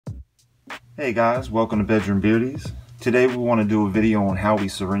Hey guys, welcome to Bedroom Beauties. Today we want to do a video on how we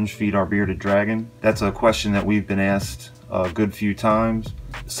syringe feed our bearded dragon. That's a question that we've been asked a good few times.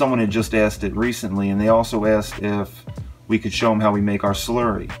 Someone had just asked it recently, and they also asked if we could show them how we make our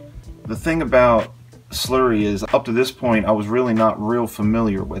slurry. The thing about slurry is, up to this point I was really not real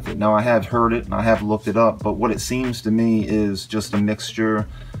familiar with it. Now I have heard it and I have looked it up, but what it seems to me is just a mixture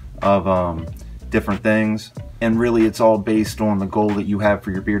of different things, and really it's all based on the goal that you have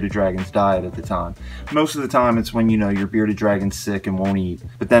for your bearded dragon's diet at the time. Most of the time it's when your bearded dragon's sick and won't eat.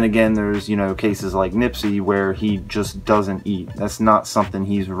 But then again, there's cases like Nipsey where he just doesn't eat. That's not something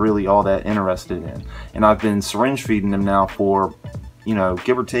he's really all that interested in. And I've been syringe feeding him now for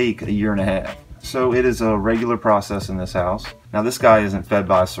give or take a year and a half. So it is a regular process in this house. Now this guy isn't fed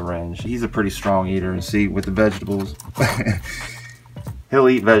by a syringe. He's a pretty strong eater, and see with the vegetables he'll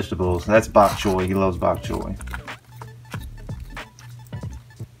eat vegetables. That's bok choy. He loves bok choy.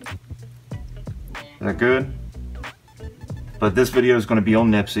 Is that good? But this video is going to be on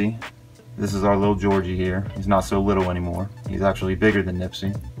Nipsey. This is our little Georgie here. He's not so little anymore. He's actually bigger than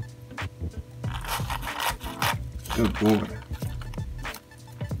Nipsey. Good boy.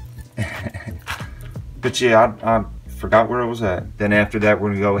 But yeah, I forgot where I was at. Then after that, we're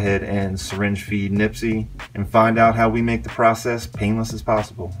going to go ahead and syringe feed Nipsey and find out how we make the process painless as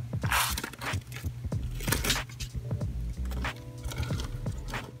possible.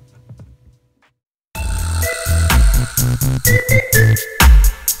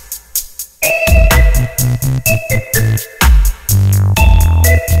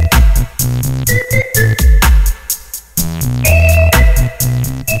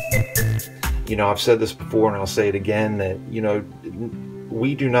 I've said this before and I'll say it again, that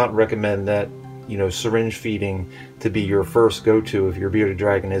we do not recommend that syringe feeding to be your first go-to if your bearded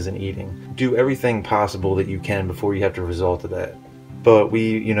dragon isn't eating. Do everything possible that you can before you have to resort to that. But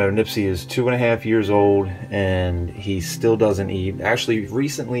Nipsey is 2.5 years old and he still doesn't eat. Actually,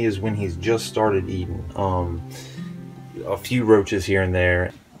 recently is when he's just started eating. A few roaches here and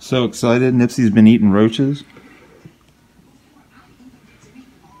there. So excited, Nipsey's been eating roaches.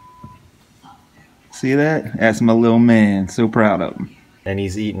 See that? That's my little man. So proud of him. And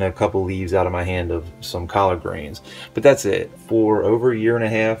he's eaten a couple leaves out of my hand of some collard greens. But that's it. For over a year and a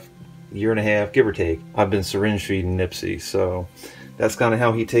half, give or take, I've been syringe feeding Nipsey. So that's kind of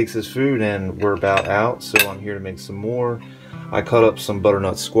how he takes his food, and we're about out. So I'm here to make some more. I cut up some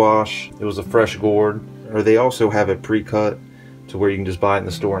butternut squash. It was a fresh gourd. Or they also have it pre-cut to where you can just buy it in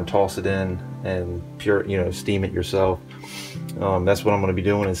the store and toss it in and steam it yourself. That's what I'm going to be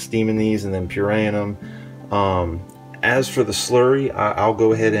doing, is steaming these and then pureeing them. As for the slurry, I'll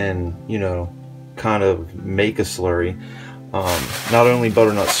go ahead and kind of make a slurry. Not only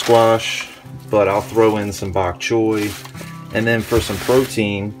butternut squash, but I'll throw in some bok choy, and then for some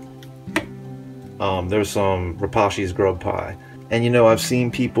protein, there's some Rapashi's grub pie. And I've seen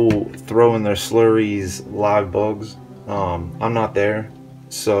people throw in their slurries live bugs. I'm not there,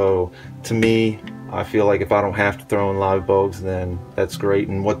 so to me, I feel like if I don't have to throw in live bugs, then that's great.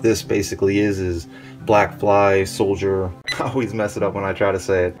 And what this basically is black fly soldier, I always mess it up when I try to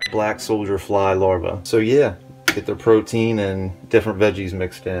say it, black soldier fly larva. So yeah, get their protein and different veggies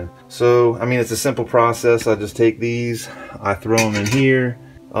mixed in. So I mean, it's a simple process. I just take these, I throw them in here,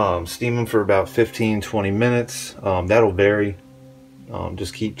 steam them for about 15-20 minutes. That'll vary.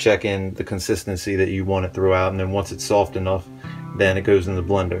 Just keep checking the consistency that you want it throughout, and then once it's soft enough, then it goes in the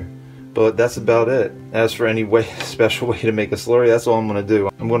blender. But that's about it. As for any special way to make a slurry, that's all I'm going to do.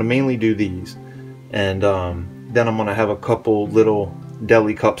 I'm going to mainly do these, and then I'm going to have a couple little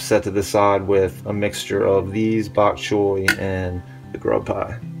deli cups set to the side with a mixture of these, bok choy, and the grub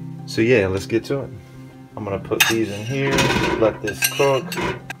pie. So yeah, let's get to it. I'm going to put these in here, let this cook,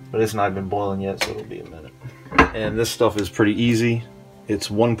 but it's not even boiling yet, so it'll be a minute. And this stuff is pretty easy. It's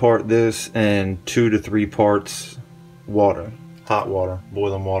 1 part this and 2 to 3 parts water, hot water,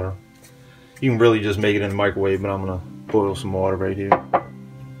 boiling water. You can really just make it in the microwave, but I'm gonna boil some water right here.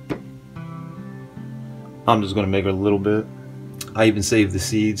 I'm just gonna make it a little bit. I even saved the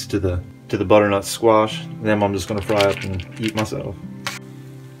seeds to the butternut squash, and then I'm just gonna fry up and eat myself.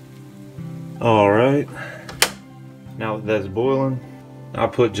 All right, now that that's boiling, I'll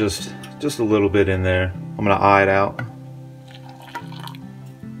put just a little bit in there. I'm gonna eye it out.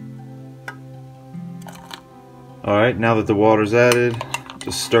 All right, now that the water's added,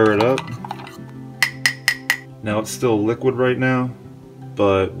 just stir it up. Now it's still liquid right now,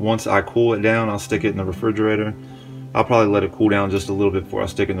 but once I cool it down, I'll stick it in the refrigerator. I'll probably let it cool down just a little bit before I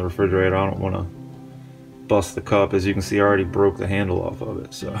stick it in the refrigerator. I don't want to bust the cup. As you can see, I already broke the handle off of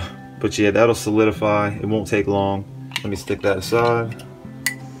it. So, but yeah, that'll solidify. It won't take long. Let me stick that aside.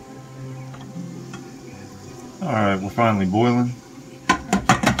 Alright, we're finally boiling.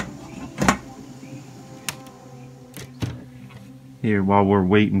 Here, while we're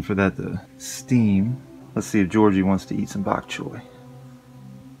waiting for that to steam, let's see if Georgie wants to eat some bok choy.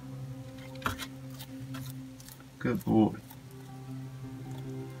 Good boy.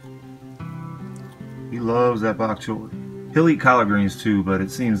 He loves that bok choy. He'll eat collard greens too, but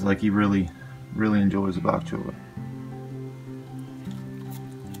it seems like he really enjoys the bok choy.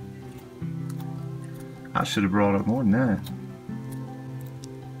 I should have brought up more than that.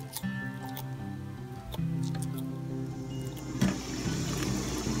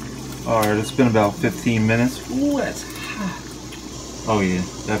 Alright, it's been about 15 minutes. Ooh, that's hot. Oh yeah,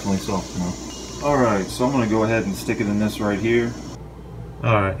 definitely soft now. Alright, so I'm going to go ahead and stick it in this right here.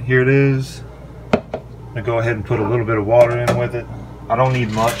 Alright, here it is. I'm going to go ahead and put a little bit of water in with it. I don't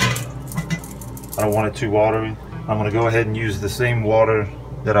need much. I don't want it too watery. I'm going to go ahead and use the same water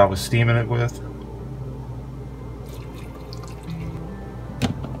that I was steaming it with.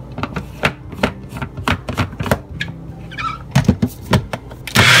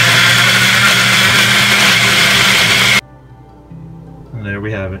 And there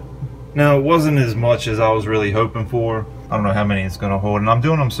we have it. Now, it wasn't as much as I was really hoping for. I don't know how many it's going to hold, and I'm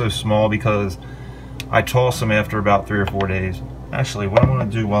doing them so small because I toss them after about 3 or 4 days. Actually, what I'm going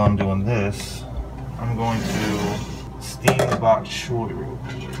to do while I'm doing this, I'm going to steam the bok choy real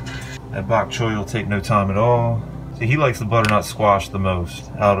quick. That bok choy will take no time at all. See, he likes the butternut squash the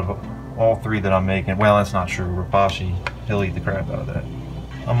most out of all 3 that I'm making. Well, that's not true. Rapashi, he'll eat the crap out of that.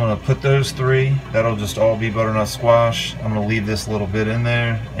 I'm going to put those 3. That'll just all be butternut squash. I'm going to leave this little bit in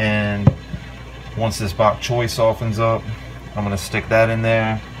there, and once this bok choy softens up, I'm going to stick that in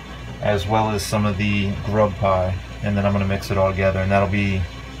there, as well as some of the grub pie, and then I'm going to mix it all together, and that'll be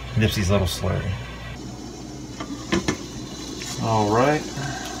Nipsey's little slurry. Alright,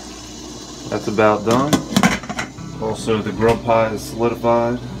 that's about done. Also, the grub pie is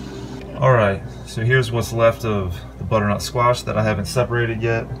solidified. Alright, so here's what's left of the butternut squash that I haven't separated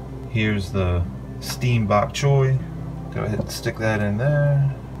yet. Here's the steamed bok choy. Go ahead and stick that in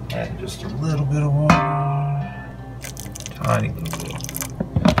there. Add just a little bit of water. Tiny little bit.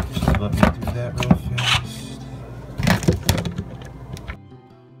 Just let me do that real fast.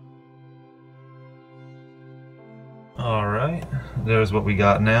 Alright, there's what we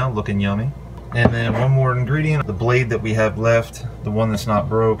got now, looking yummy. And then one more ingredient, the blade that we have left, the one that's not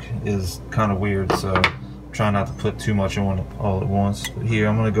broke, is kind of weird, so try not to put too much on it all at once. But here,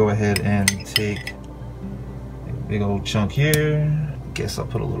 I'm going to go ahead and take a big old chunk here. Guess I'll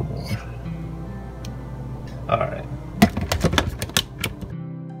put a little more. Alright.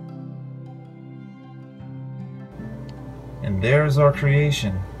 And there's our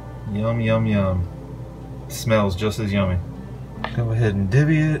creation. Yum, yum, yum. It smells just as yummy. Go ahead and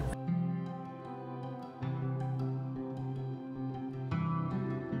divvy it.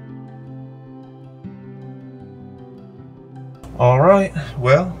 Alright,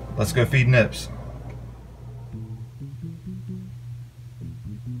 well, let's go feed Nips.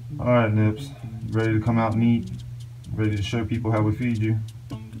 Alright, Nips, ready to come out and eat? Ready to show people how we feed you?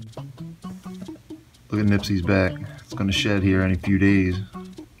 Look at Nipsey's back. It's going to shed here in a few days.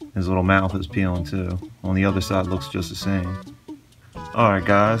 His little mouth is peeling too. On the other side looks just the same. Alright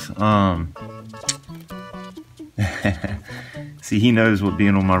guys, see, he knows what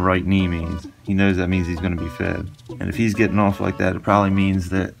being on my right knee means. He knows that means he's going to be fed. And if he's getting off like that, it probably means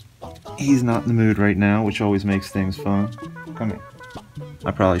that he's not in the mood right now, which always makes things fun. Come here.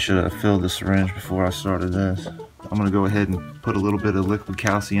 I probably should have filled the syringe before I started this. I'm going to go ahead and put a little bit of liquid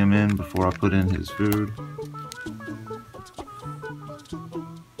calcium in before I put in his food.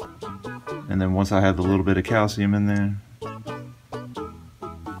 And then once I have the little bit of calcium in there,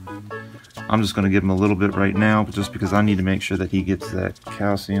 I'm just going to give him a little bit right now, just because I need to make sure that he gets that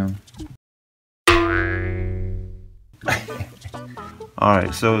calcium.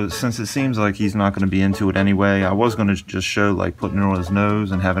 Alright, so since it seems like he's not going to be into it anyway, I was going to just show like putting it on his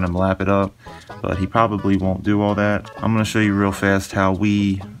nose and having him lap it up, but he probably won't do all that. I'm going to show you real fast how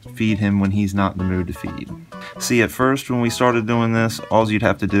we feed him when he's not in the mood to feed. See, at first when we started doing this, all you'd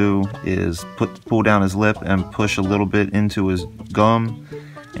have to do is pull down his lip and push a little bit into his gum,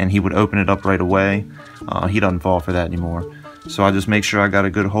 and he would open it up right away. He doesn't fall for that anymore. So I just make sure I got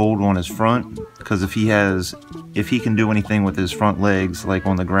a good hold on his front, because if he can do anything with his front legs, like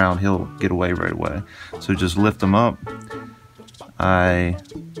on the ground, he'll get away right away. So just lift him up. I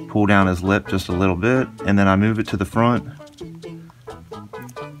pull down his lip just a little bit, and then I move it to the front.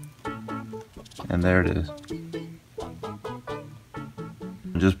 And there it is.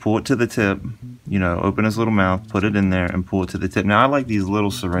 Just pull it to the tip, you know, open his little mouth, put it in there, and pull it to the tip. Now I like these little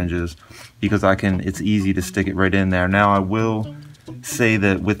syringes because it's easy to stick it right in there. Now I will say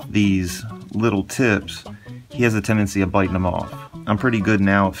that with these little tips, he has a tendency of biting them off. I'm pretty good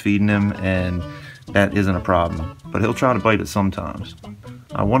now at feeding him, and that isn't a problem, but he'll try to bite it sometimes.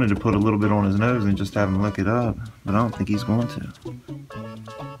 I wanted to put a little bit on his nose and just have him lick it up, but I don't think he's going to.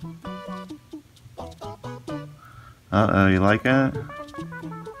 Uh-oh, you like that?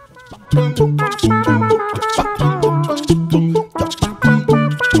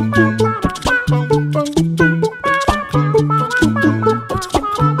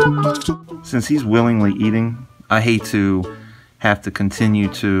 Since he's willingly eating, I hate to have to continue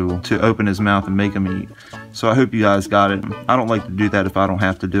to open his mouth and make him eat. So I hope you guys got it. I don't like to do that if I don't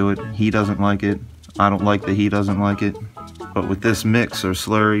have to do it. He doesn't like it. I don't like that he doesn't like it. But with this mix or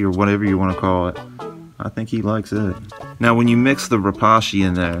slurry or whatever you want to call it, I think he likes it. Now when you mix the rapashi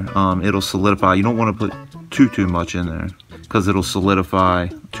in there, it'll solidify. You don't want to put too much in there because it'll solidify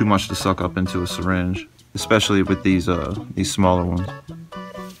too much to suck up into a syringe, especially with these smaller ones.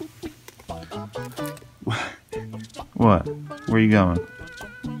 What? Where are you going?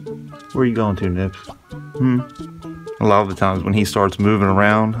 Where are you going to, Nips? A lot of the times when he starts moving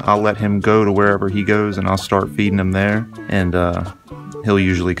around, I'll let him go to wherever he goes and I'll start feeding him there, and he'll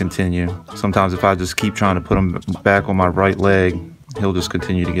usually continue. Sometimes if I just keep trying to put him back on my right leg, he'll just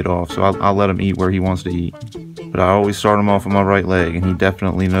continue to get off. So I'll let him eat where he wants to eat. But I always start him off on my right leg, and he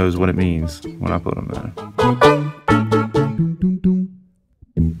definitely knows what it means when I put him there.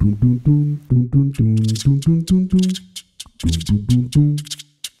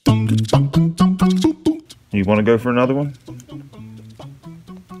 You want to go for another one?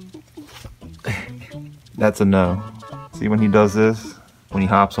 That's a no. See when he does this? When he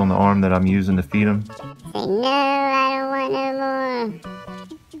hops on the arm that I'm using to feed him? Say, no, I don't want no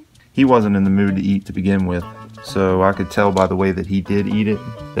more. He wasn't in the mood to eat to begin with, so I could tell by the way that he did eat it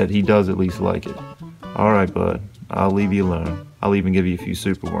that he does at least like it. Alright, bud. I'll leave you alone. I'll even give you a few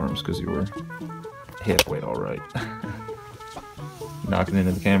super worms because you were halfway alright. Knocking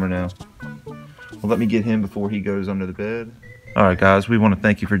into the camera now. Well, let me get him before he goes under the bed. Alright guys, we want to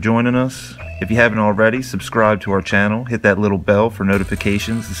thank you for joining us. If you haven't already, subscribe to our channel. Hit that little bell for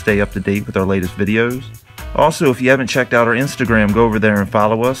notifications to stay up to date with our latest videos. Also, if you haven't checked out our Instagram, go over there and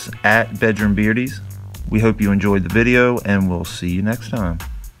follow us at Bedroom Beardies. We hope you enjoyed the video, and we'll see you next time.